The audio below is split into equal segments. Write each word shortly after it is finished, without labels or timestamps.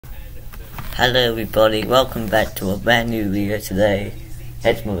Hello everybody, welcome back to a brand new video today.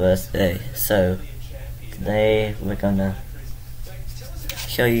 It's my birthday, so today we're gonna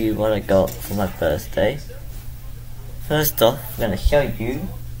show you what I got for my birthday. First off, I'm gonna show you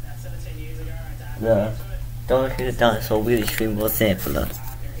the Dorothy the Dinosaur Wheelie Streamable Sampler.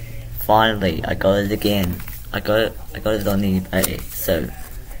 Finally, I got it again. I got it on eBay, so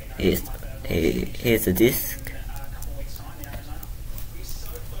here's the disc.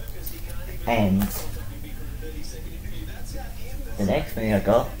 And the next thing I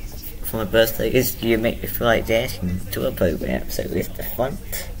got for my birthday is You Make Me Feel Like Dancing to a program. So it's the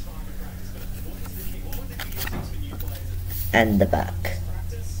front and the back.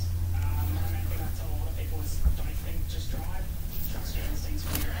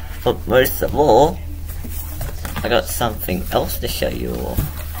 But most of all, I got something else to show you all.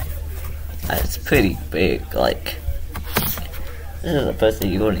 And it's pretty big, like, this is a poster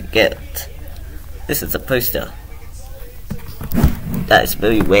you wouldn't get. This is a poster that is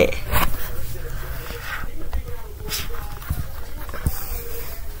very rare.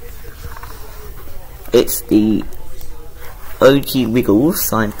 It's the OG Wiggles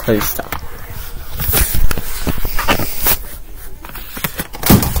signed poster.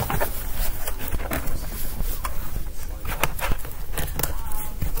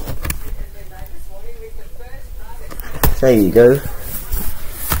 There you go.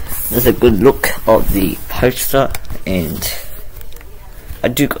 There's a good look of the poster, and I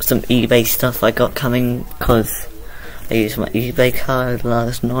do got some eBay stuff I got coming because I used my eBay card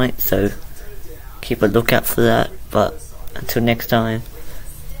last night, so keep a lookout for that. But until next time,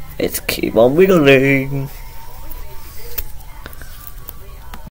 it's keep on wiggling.